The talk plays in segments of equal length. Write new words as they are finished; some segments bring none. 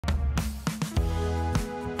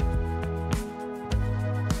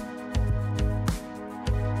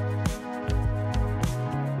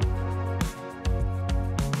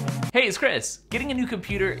Hey, it's Chris. Getting a new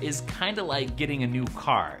computer is kind of like getting a new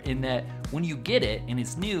car in that when you get it and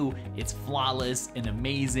it's new, it's flawless and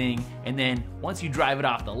amazing. And then once you drive it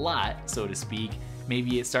off the lot, so to speak,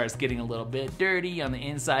 maybe it starts getting a little bit dirty on the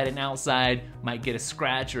inside and outside, might get a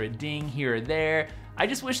scratch or a ding here or there. I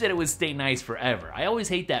just wish that it would stay nice forever. I always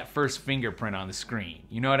hate that first fingerprint on the screen,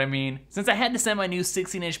 you know what I mean? Since I had to send my new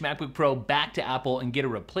 16-inch MacBook Pro back to Apple and get a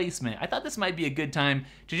replacement, I thought this might be a good time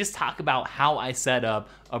to just talk about how I set up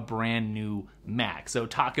a brand new Mac. So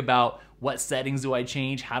talk about what settings do I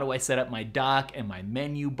change, how do I set up my dock and my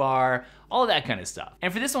menu bar, all of that kind of stuff.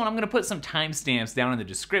 And for this one, I'm gonna put some timestamps down in the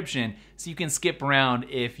description so you can skip around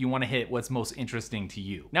if you wanna hit what's most interesting to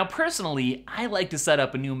you. Now personally, I like to set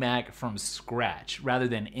up a new Mac from scratch rather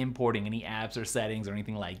than importing any apps or settings or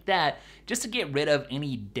anything like that, just to get rid of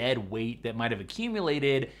any dead weight that might have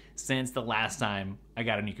accumulated since the last time I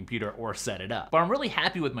got a new computer or set it up. But I'm really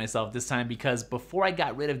happy with myself this time because before I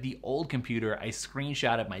got rid of the old computer, I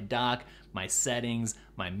screenshotted my dock, my settings,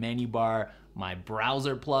 my menu bar, my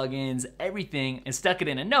browser plugins, everything, and stuck it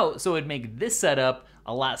in a note so it'd make this setup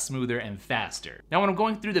a lot smoother and faster. Now when I'm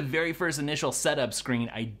going through the very first initial setup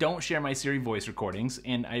screen, I don't share my Siri voice recordings,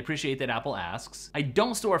 and I appreciate that Apple asks. I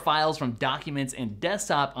don't store files from documents and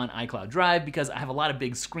desktop on iCloud Drive because I have a lot of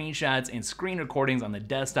big screenshots and screen recordings on the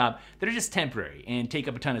desktop that are just temporary and take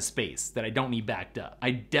up a ton of space that I don't need backed up.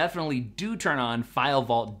 I definitely do turn on File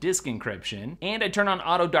Vault disk encryption, and I turn on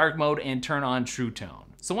auto dark mode and turn on True Tone.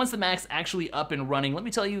 So once the Mac's actually up and running, let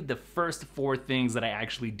me tell you the first 4 things that I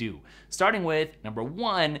actually do. Starting with, number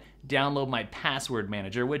 1, download my password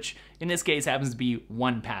manager, which in this case happens to be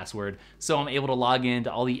 1Password, so I'm able to log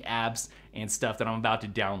into all the apps and stuff that I'm about to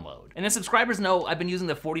download. And then subscribers know I've been using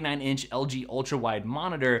the 49-inch LG ultra-wide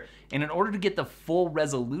monitor, and in order to get the full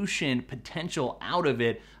resolution potential out of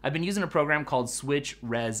it, I've been using a program called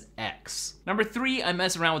SwitchResX. Number 3, I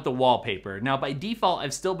mess around with the wallpaper. Now by default,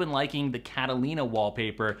 I've still been liking the Catalina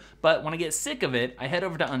wallpaper, but when I get sick of it, I head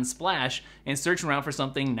over to Unsplash and search around for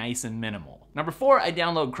something nice and minimal. Number 4, I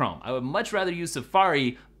download Chrome. I would much rather use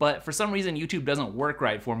Safari, but for some reason YouTube doesn't work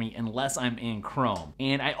right for me unless I'm in Chrome.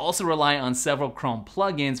 And I also rely on several Chrome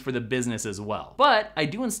plugins for the business as well. But I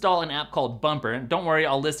do install an app called Bumper, and don't worry,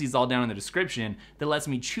 I'll list these all down in the description, that lets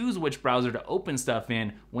me choose which browser to open stuff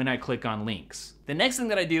in when I click on links. The next thing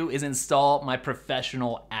that I do is install my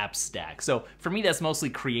professional app stack. So for me, that's mostly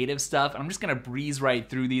creative stuff. I'm just gonna breeze right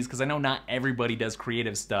through these because I know not everybody does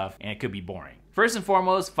creative stuff and it could be boring. First and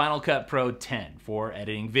foremost, Final Cut Pro 10 for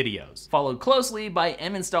editing videos, followed closely by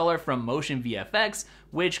MInstaller from Motion VFX,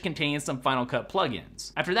 which contains some Final Cut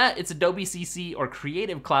plugins. After that, it's Adobe CC or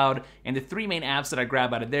Creative Cloud, and the 3 main apps that I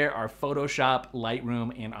grab out of there are Photoshop,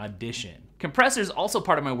 Lightroom, and Audition. Compressor is also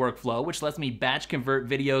part of my workflow, which lets me batch convert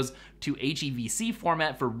videos to HEVC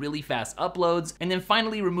format for really fast uploads. And then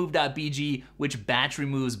finally, Remove.bg, which batch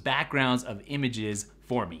removes backgrounds of images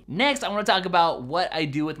for me. Next, I want to talk about what I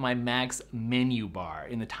do with my Mac's menu bar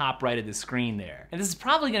in the top right of the screen there. And this is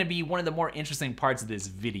probably going to be one of the more interesting parts of this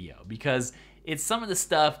video because it's some of the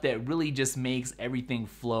stuff that really just makes everything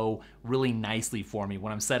flow really nicely for me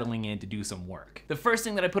when I'm settling in to do some work. The first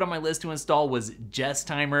thing that I put on my list to install was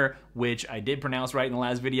Gestimer, which I did pronounce right in the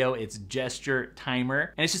last video. It's Gesture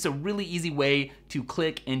Timer, and it's just a really easy way to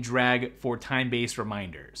click and drag for time-based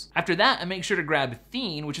reminders. After that, I make sure to grab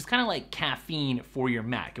Theine, which is kind of like caffeine for your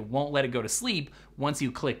Mac. It won't let it go to sleep once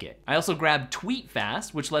you click it. I also grab Tweet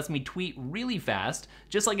Fast, which lets me tweet really fast,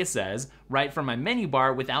 just like it says, right from my menu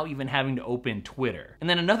bar without even having to open Twitter. And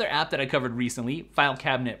then another app that I covered recently, File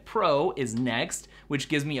Cabinet Pro, is next, which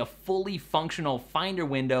gives me a fully functional Finder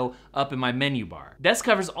window up in my menu bar.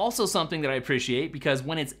 DeskCover is also something that I appreciate because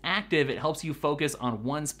when it's active, it helps you focus on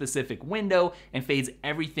one specific window and fades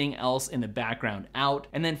everything else in the background out.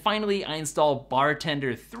 And then finally, I install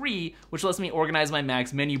Bartender 3, which lets me organize my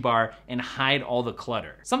Mac's menu bar and hide all the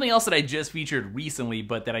clutter. Something else that I just featured recently,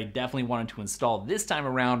 but that I definitely wanted to install this time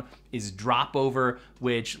around is Dropover,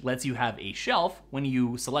 which lets you have a shelf. When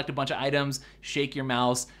you select a bunch of items, shake your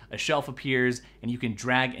mouse, a shelf appears, and you can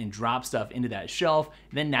drag and drop stuff into that shelf,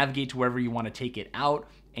 then navigate to wherever you want to take it out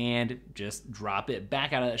and just drop it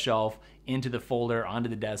back out of that shelf into the folder, onto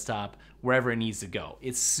the desktop, wherever it needs to go.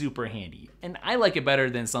 It's super handy, and I like it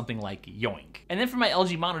better than something like Yoink. And then for my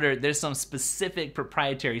LG monitor, there's some specific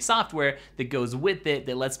proprietary software that goes with it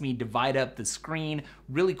that lets me divide up the screen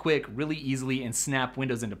really quick, really easily, and snap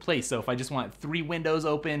windows into place. So if I just want 3 windows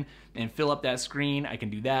open and fill up that screen, I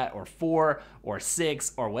can do that, or 4, or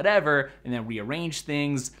 6, or whatever, and then rearrange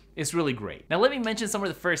things It's really great. Now let me mention some of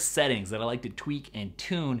the first settings that I like to tweak and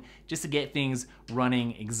tune just to get things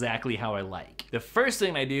running exactly how I like. The first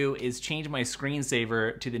thing I do is change my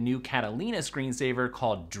screensaver to the new Catalina screensaver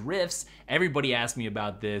called Drifts. Everybody asks me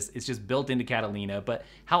about this. It's just built into Catalina, but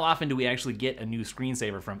how often do we actually get a new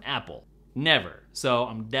screensaver from Apple? Never. So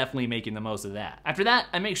I'm definitely making the most of that. After that,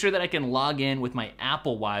 I make sure that I can log in with my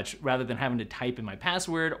Apple Watch rather than having to type in my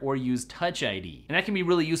password or use Touch ID. And that can be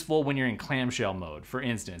really useful when you're in clamshell mode, for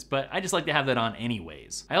instance, but I just like to have that on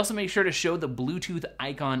anyways. I also make sure to show the Bluetooth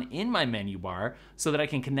icon in my menu bar so that I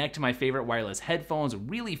can connect to my favorite wireless headphones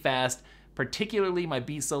really fast, particularly my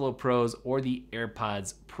Beats Solo Pros or the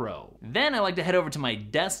AirPods Pro. Then I like to head over to my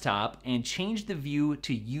desktop and change the view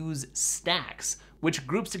to use stacks, which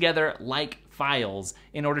groups together like files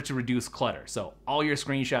in order to reduce clutter. So all your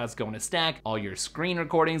screenshots go in a stack, all your screen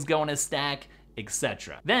recordings go in a stack,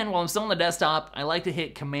 etc. Then while I'm still on the desktop, I like to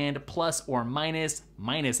hit Command plus or minus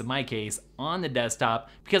in my case, on the desktop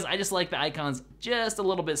because I just like the icons just a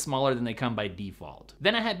little bit smaller than they come by default.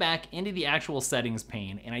 Then I head back into the actual settings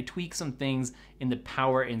pane and I tweak some things in the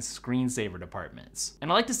power and screensaver departments.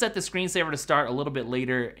 And I like to set the screensaver to start a little bit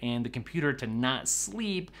later and the computer to not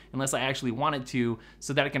sleep unless I actually want it to,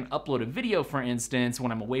 so that I can upload a video, for instance,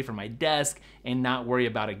 when I'm away from my desk and not worry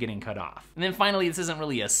about it getting cut off. And then finally, this isn't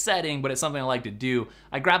really a setting, but it's something I like to do.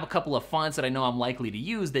 I grab a couple of fonts that I know I'm likely to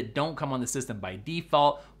use that don't come on the system by default.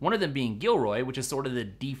 One of them being Gilroy, which is sort of the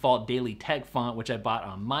default Dailytekk font, which I bought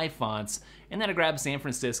on MyFonts, and then I grabbed San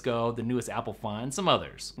Francisco, the newest Apple font, and some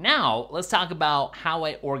others. Now, let's talk about how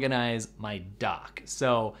I organize my dock.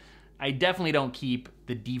 So I definitely don't keep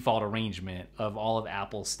the default arrangement of all of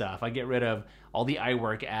Apple's stuff. I get rid of all the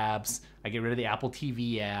iWork apps, I get rid of the Apple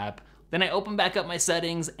TV app. Then I open back up my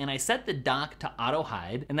settings and I set the dock to auto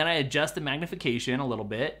hide, and then I adjust the magnification a little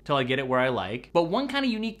bit till I get it where I like. But one kind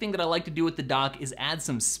of unique thing that I like to do with the dock is add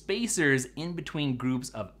some spacers in between groups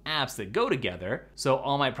of apps that go together. So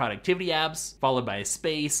all my productivity apps followed by a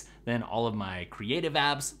space, then all of my creative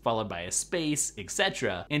apps followed by a space,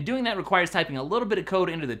 etc. And doing that requires typing a little bit of code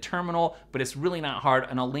into the terminal, but it's really not hard,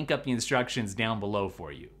 and I'll link up the instructions down below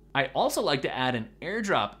for you. I also like to add an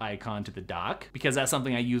airdrop icon to the dock because that's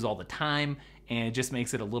something I use all the time and it just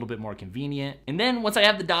makes it a little bit more convenient. And then once I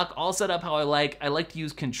have the dock all set up how I like to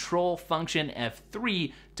use Control Function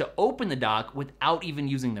F3 to open the dock without even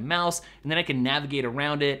using the mouse, and then I can navigate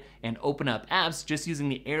around it and open up apps just using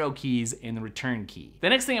the arrow keys and the return key. The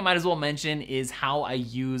next thing I might as well mention is how I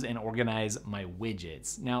use and organize my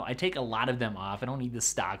widgets. Now, I take a lot of them off. I don't need the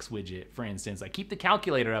stocks widget, for instance. I keep the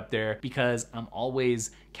calculator up there because I'm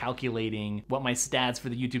always calculating what my stats for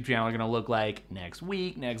the YouTube channel are gonna look like next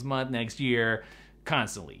week, next month, next year,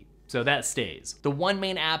 constantly. So that stays. The one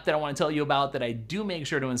main app that I want to tell you about that I do make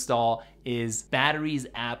sure to install is Batteries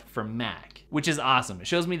app for Mac, which is awesome. It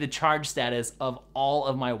shows me the charge status of all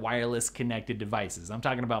of my wireless connected devices. I'm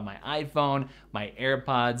talking about my iPhone, my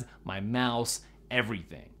AirPods, my mouse,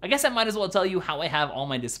 everything. I guess I might as well tell you how I have all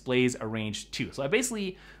my displays arranged too. So I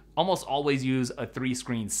basically almost always use a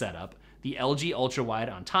 3-screen setup. The LG ultra wide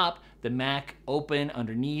on top, the Mac open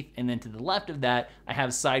underneath, and then to the left of that, I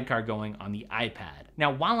have Sidecar going on the iPad.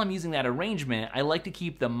 Now, while I'm using that arrangement, I like to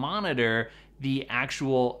keep the monitor the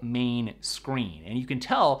actual main screen. And you can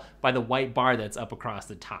tell by the white bar that's up across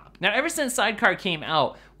the top. Now, ever since Sidecar came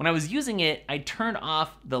out, when I was using it, I turned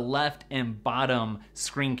off the left and bottom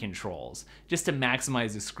screen controls just to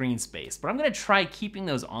maximize the screen space. But I'm gonna try keeping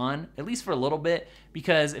those on, at least for a little bit,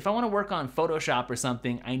 because if I wanna work on Photoshop or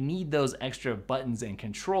something, I need those extra buttons and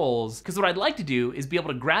controls. Because what I'd like to do is be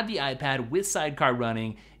able to grab the iPad with Sidecar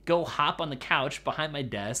running, go hop on the couch behind my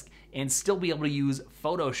desk, and still be able to use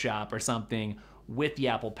Photoshop or something with the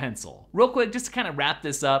Apple Pencil. Real quick, just to kind of wrap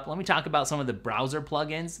this up, let me talk about some of the browser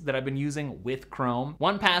plugins that I've been using with Chrome.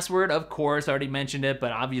 1Password, of course, I already mentioned it,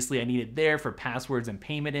 but obviously I need it there for passwords and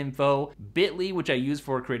payment info. Bitly, which I use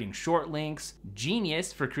for creating short links.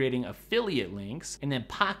 Genius for creating affiliate links. And then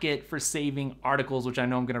Pocket for saving articles, which I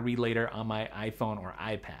know I'm gonna read later on my iPhone or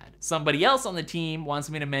iPad. Somebody else on the team wants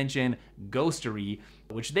me to mention Ghostery,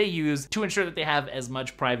 which they use to ensure that they have as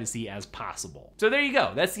much privacy as possible. So there you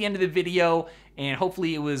go, that's the end of the video, and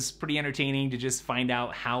hopefully it was pretty entertaining to just find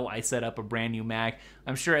out how I set up a brand new Mac.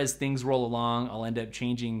 I'm sure as things roll along, I'll end up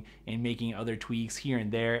changing and making other tweaks here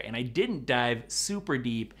and there, and I didn't dive super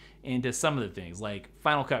deep into some of the things, like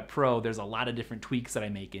Final Cut Pro, there's a lot of different tweaks that I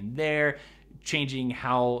make in there, changing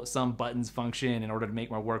how some buttons function in order to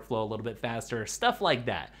make my workflow a little bit faster, stuff like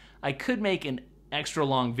that. I could make an extra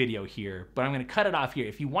long video here, but I'm gonna cut it off here.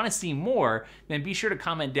 If you wanna see more, then be sure to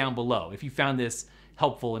comment down below if you found this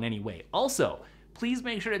helpful in any way. Also, please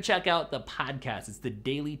make sure to check out the podcast. It's the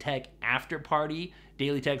Dailytekk After Party.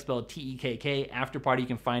 Dailytekk, spelled T-E-K-K. After Party, you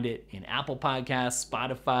can find it in Apple Podcasts,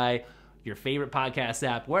 Spotify, your favorite podcast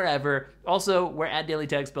app, wherever. Also, we're at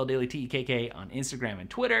Dailytekk, spelled Daily T-E-K-K, on Instagram and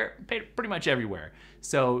Twitter, pretty much everywhere.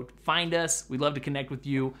 So find us. We'd love to connect with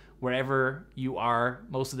you wherever you are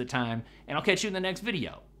most of the time. And I'll catch you in the next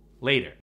video. Later.